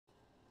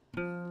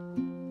It's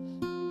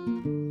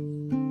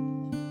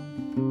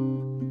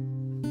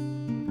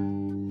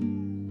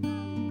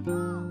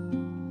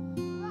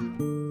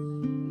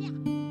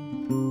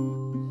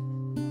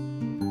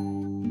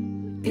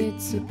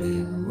a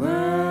big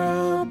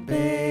world,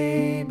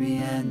 baby,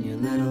 and you're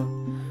little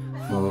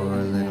for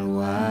a little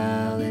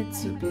while.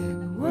 It's a big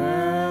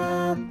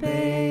world,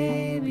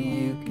 baby,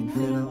 you can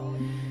fiddle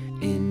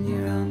in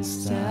your own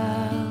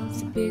style.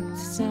 It's a big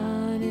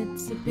sun,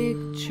 it's a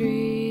big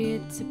tree,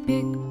 it's a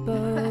big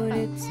boat,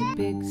 it's a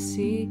big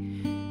sea,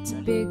 it's a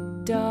big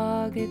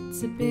dog,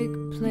 it's a big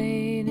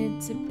plane,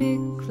 it's a big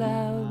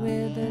cloud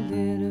with a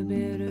little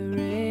bit of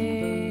rain.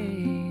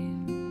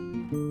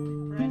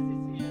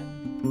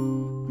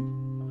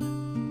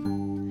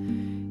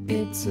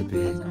 It's a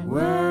big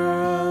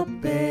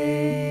world,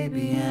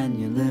 baby, and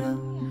you're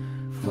little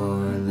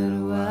for a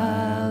little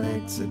while.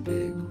 It's a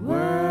big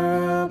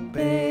world,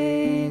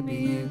 baby,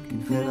 you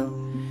can fiddle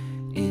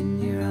in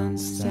your own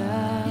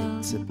style.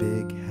 It's a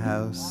big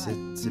house,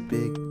 it's a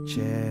big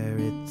chair,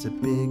 it's a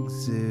big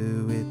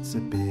zoo, it's a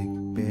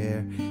big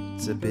bear,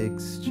 it's a big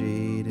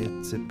street,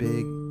 it's a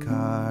big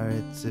car,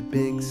 it's a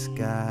big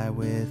sky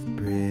with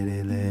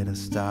pretty little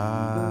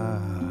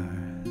stars.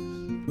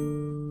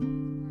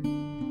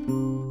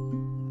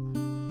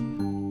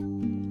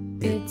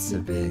 It's a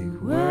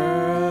big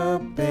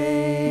world,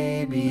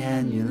 baby,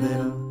 and you're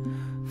little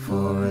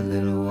for a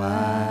little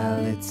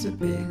while. It's a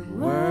big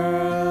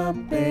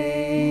world,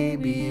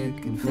 baby, you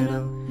can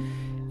fiddle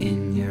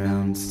in your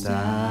own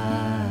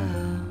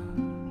style.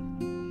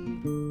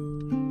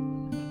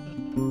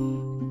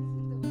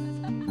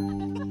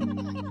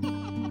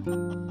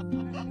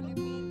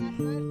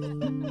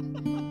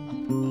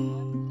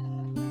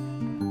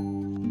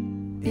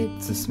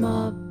 It's a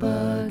small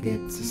bug,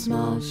 it's a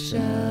small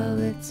shell,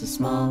 it's a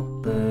small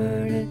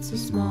bird, it's a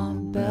small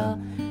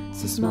bell,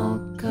 it's a small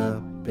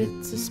cup,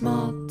 it's a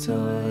small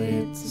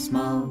toy, it's a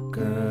small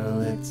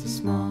girl, it's a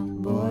small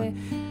boy,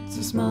 it's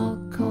a small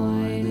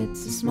coin,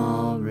 it's a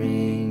small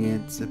ring,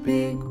 it's a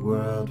big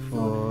world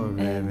for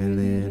every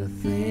little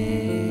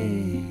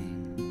thing.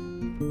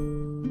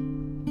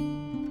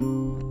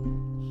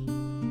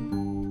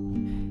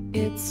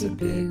 It's a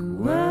big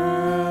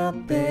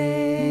world,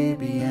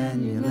 baby,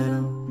 and you're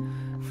little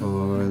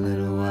for a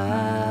little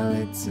while.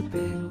 It's a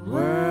big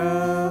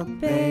world,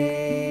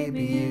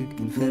 baby, you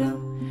can fiddle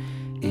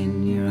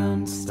in your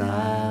own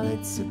style.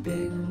 It's a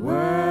big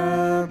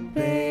world,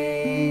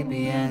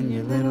 baby, and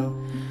you're little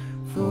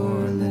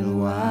for a little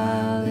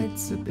while.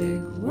 It's a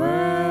big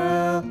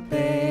world,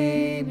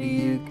 baby,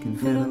 you can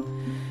fiddle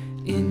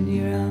in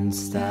your own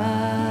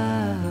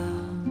style.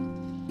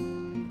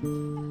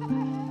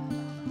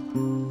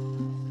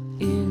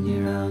 In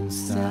your own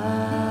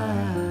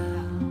style.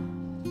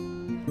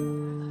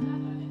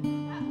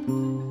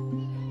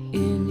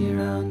 In your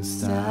own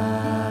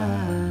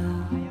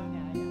style.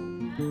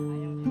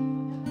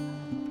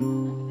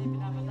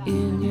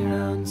 In your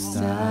own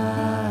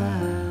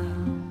style.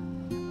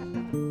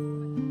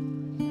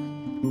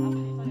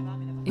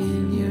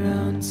 In your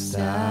own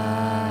style.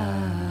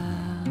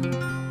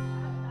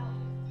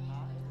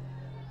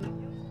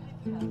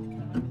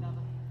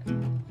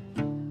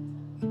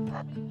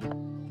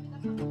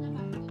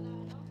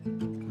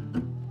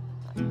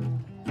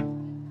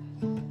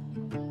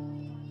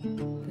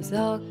 There's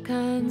all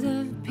kinds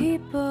of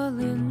people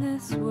in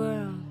this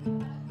world,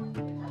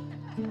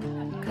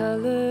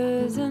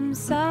 colors and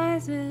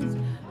sizes,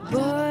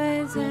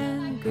 boys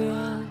and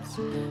girls.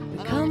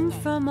 We come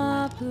from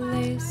all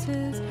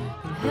places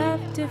and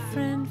have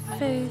different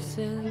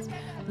faces,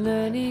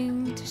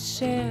 learning to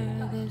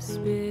share this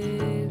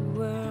big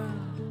world.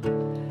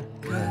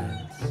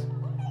 'Cause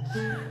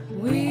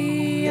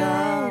we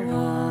are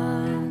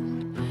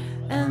one,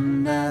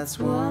 and that's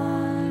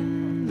wonderful.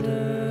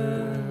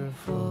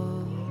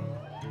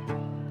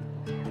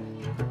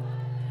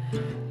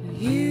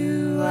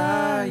 You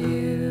are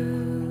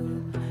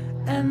you,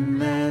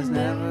 and there's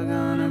never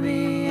gonna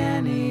be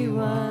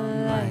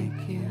anyone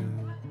like you.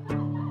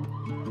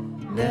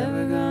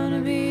 Never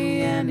gonna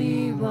be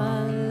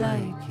anyone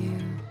like you.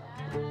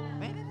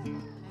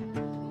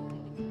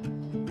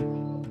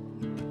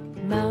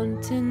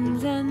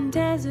 Mountains and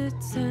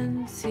deserts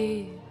and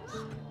seas,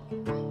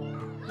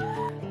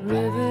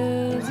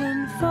 rivers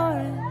and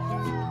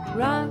forests,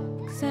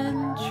 rocks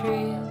and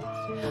trees,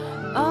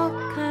 all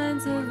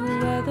kinds of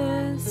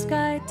weather,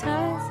 sky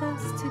ties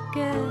us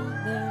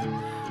together.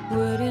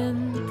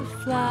 Wouldn't the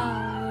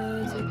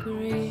flowers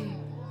agree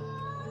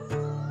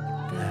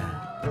that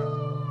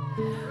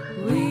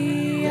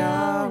we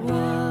are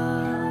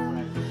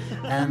one,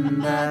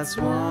 and that's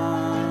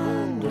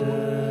wonderful.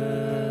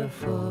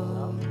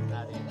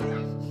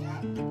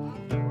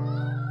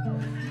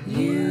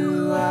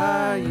 You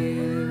are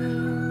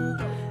you,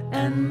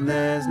 and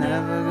there's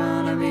never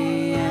gonna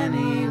be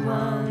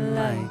anyone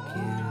like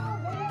you.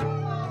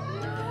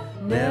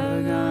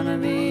 Never gonna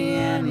be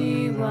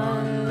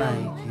anyone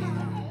like you.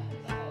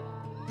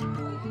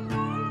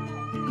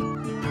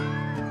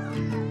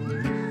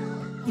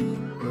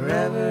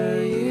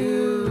 Wherever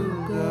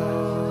you go,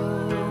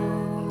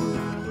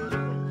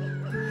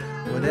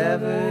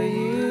 whatever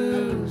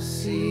you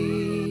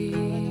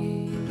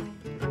see,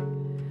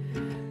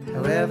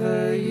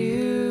 however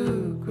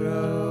you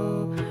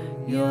grow,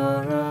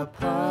 you're a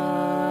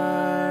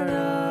part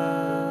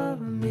of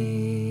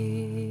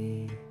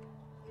me.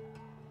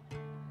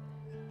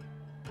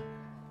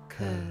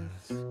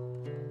 'Cause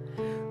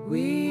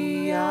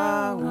we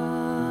are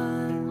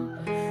one,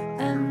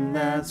 and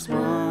that's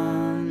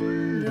wonderful.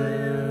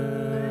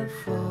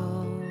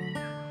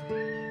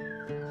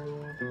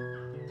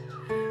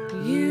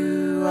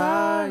 You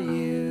are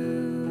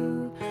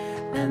you,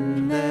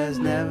 and there's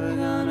never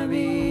gonna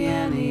be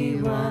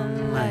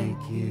anyone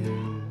like you.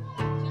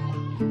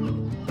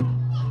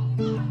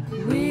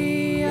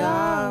 We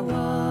are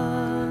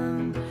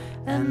one,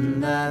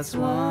 and that's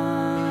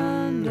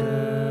wonderful.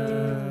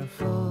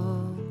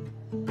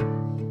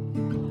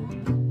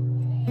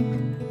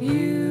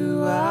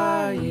 You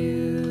are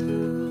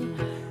you,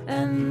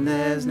 and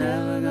there's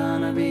never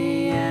gonna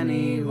be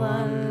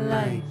anyone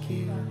like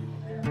you.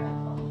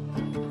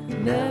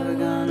 Never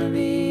gonna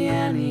be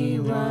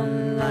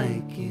anyone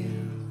like you.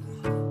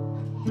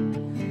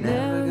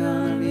 Never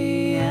gonna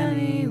be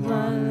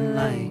anyone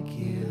like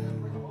you.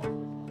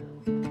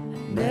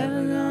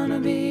 Never gonna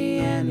be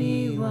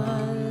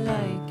anyone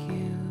like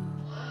you.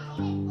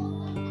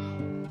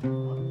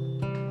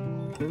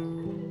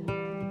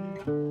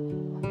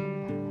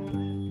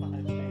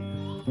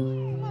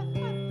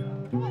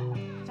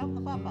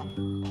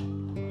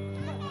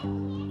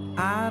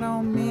 I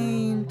don't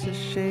mean to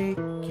shake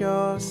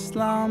your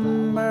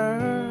slumber.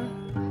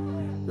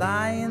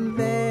 Lying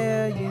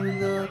there, you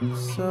look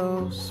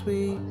so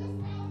sweet.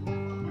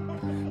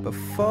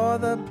 Before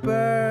the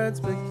birds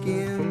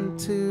begin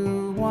to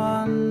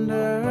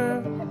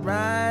wonder,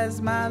 rise,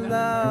 my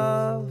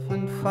love,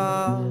 and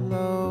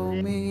follow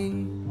me.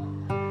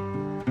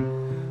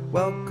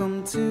 Welcome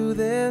to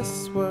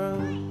this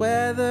world,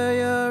 whether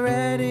you're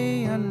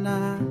ready or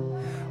not.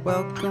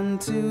 Welcome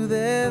to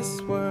this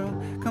world,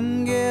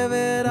 come give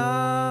it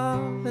all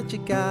that you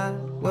got.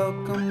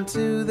 Welcome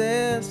to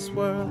this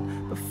world,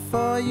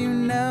 before you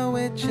know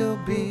it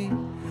you'll be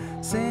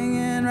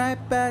singing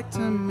right back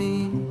to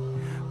me.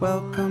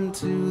 Welcome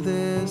to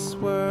this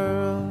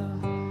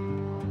world.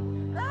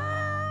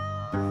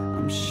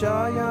 I'm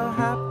sure you're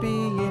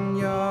happy in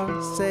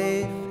your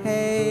safe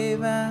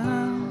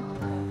haven,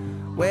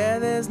 where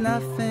there's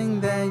nothing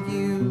that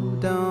you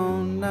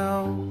don't know.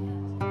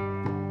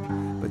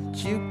 But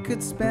you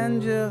could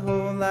spend your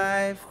whole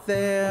life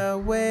there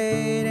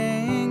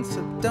waiting,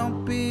 so don't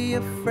be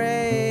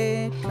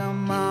afraid,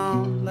 come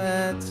on,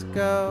 let's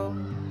go.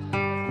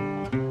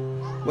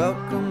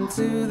 Welcome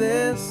to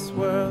this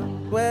world,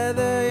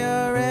 whether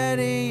you're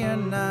ready or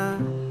not.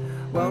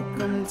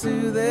 Welcome to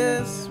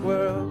this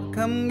world,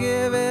 come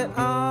give it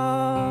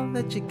all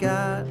that you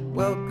got.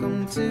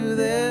 Welcome to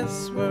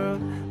this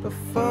world,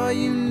 before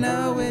you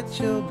know it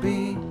you'll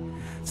be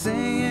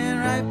singing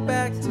right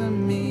back to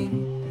me.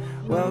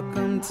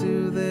 Welcome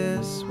to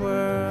this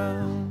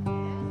world.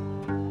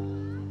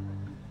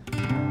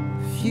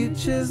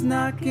 Future's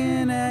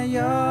knocking at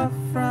your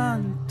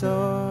front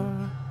door,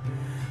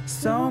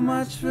 so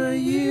much for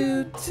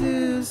you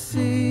to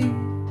see.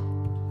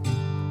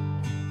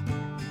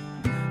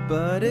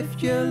 But if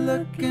you're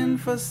looking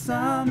for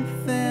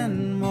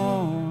something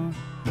more,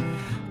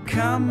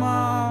 come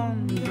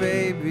on,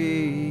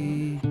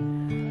 baby,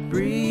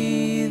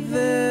 breathe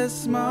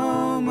this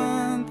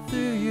moment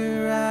through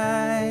your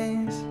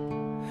eyes.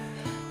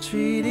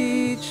 Treat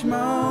each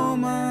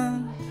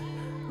moment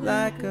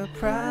like a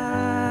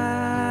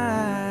prize.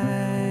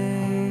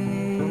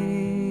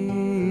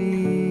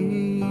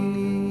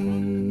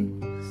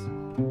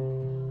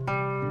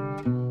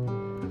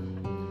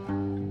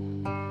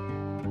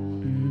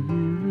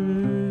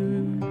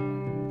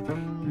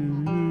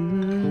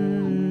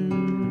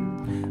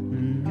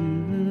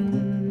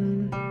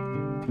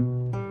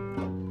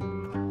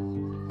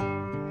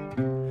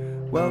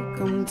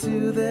 Welcome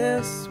to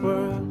this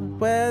world,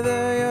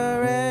 whether you're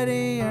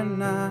ready or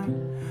not.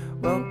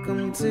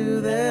 Welcome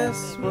to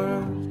this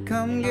world,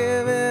 come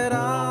give it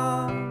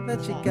all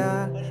that you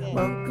got.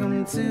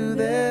 Welcome to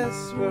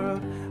this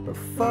world,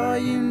 before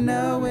you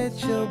know it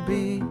you'll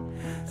be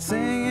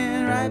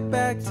singing right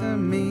back to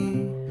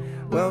me.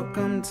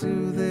 Welcome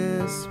to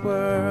this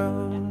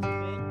world,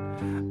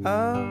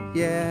 oh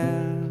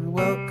yeah.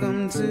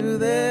 Welcome to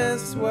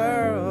this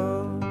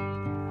world,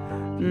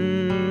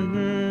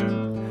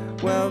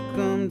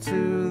 welcome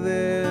to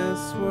this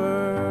world.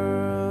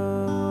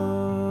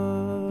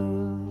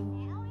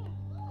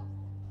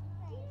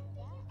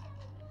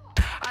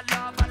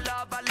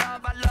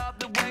 I love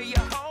the way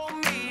you hold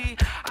me.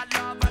 I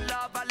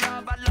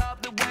love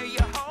the way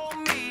you hold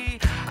me.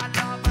 I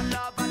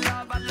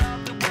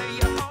love the way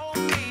you hold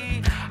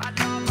me. I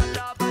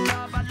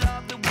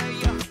love the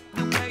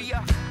way you.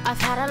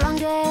 I've had a long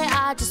day,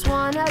 I just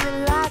wanna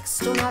relax.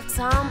 Don't have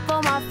time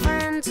for my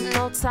friends,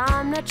 no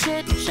time to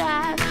chit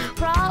chat.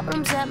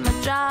 Problems at my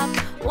job,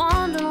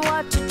 wondering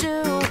what to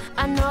do.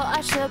 I know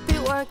I should be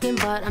working,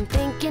 but I'm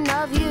thinking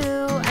of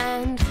you.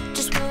 And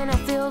just when I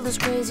feel this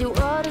crazy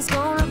world is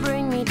gonna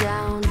bring me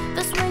down,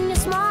 that's when you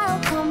smile.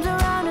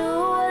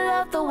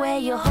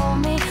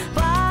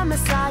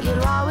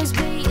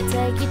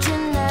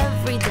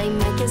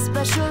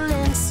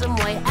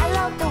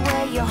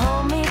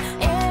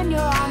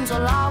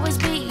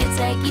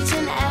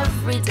 and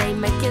every day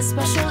make it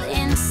special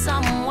in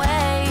some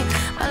way.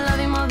 I love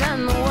you more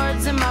than the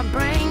words in my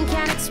brain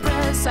can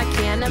express. I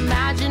can't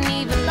imagine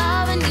even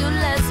loving you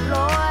less.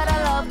 Lord,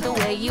 I love the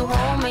way you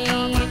hold me.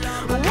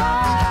 Whoa,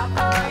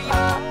 oh, oh,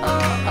 oh,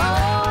 oh,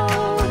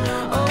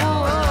 oh,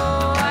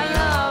 oh, I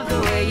love the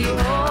way you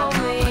hold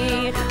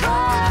me. Oh,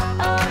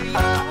 oh,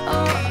 oh,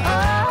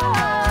 oh,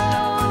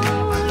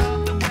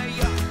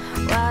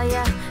 oh. Well,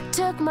 you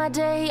took my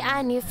day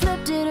and you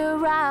flipped it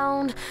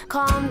around,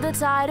 calmed the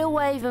tidal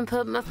wave and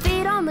put my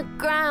feet on the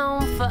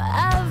ground.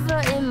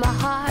 Forever in my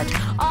heart,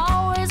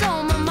 always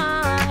on my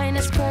mind.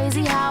 It's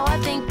crazy how I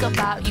think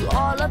about you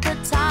all of the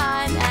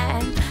time,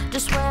 and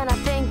just when I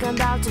think I'm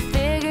about to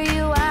figure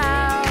you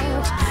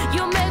out,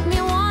 you make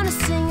me wanna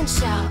sing and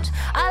shout.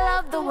 I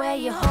love the way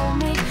you hold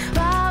me.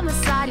 By my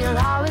side you'll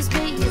always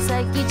be. It's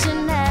like each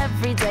and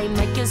every day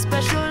make it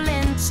special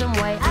in some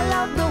way. I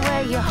love the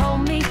way you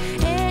hold me.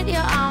 In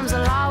your arms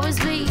I'll always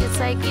be. It's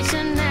like each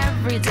and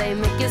every day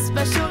make it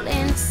special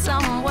in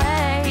some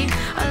way.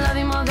 I love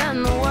you more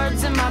than the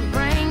words in my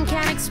brain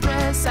can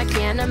express. I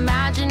can't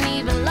imagine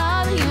even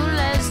loving you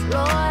less.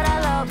 Lord, I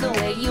love the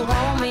way you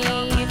hold me.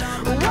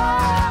 Whoa,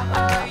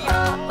 oh,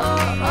 oh,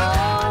 oh, oh,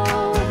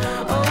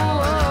 oh,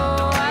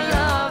 oh, I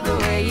love the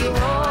way you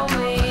hold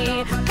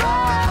me.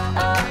 Whoa,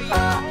 oh,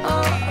 oh,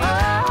 oh,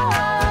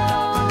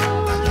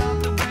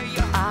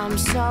 oh. I'm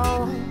so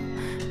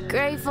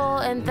grateful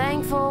and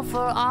thankful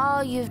for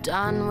all you've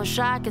done. Wish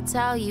I could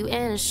tell you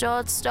in a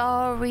short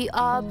story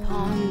or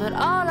poem, but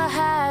all I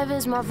have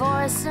is my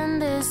voice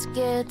and this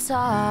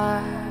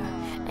guitar,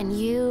 and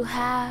you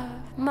have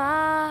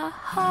my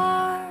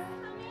heart.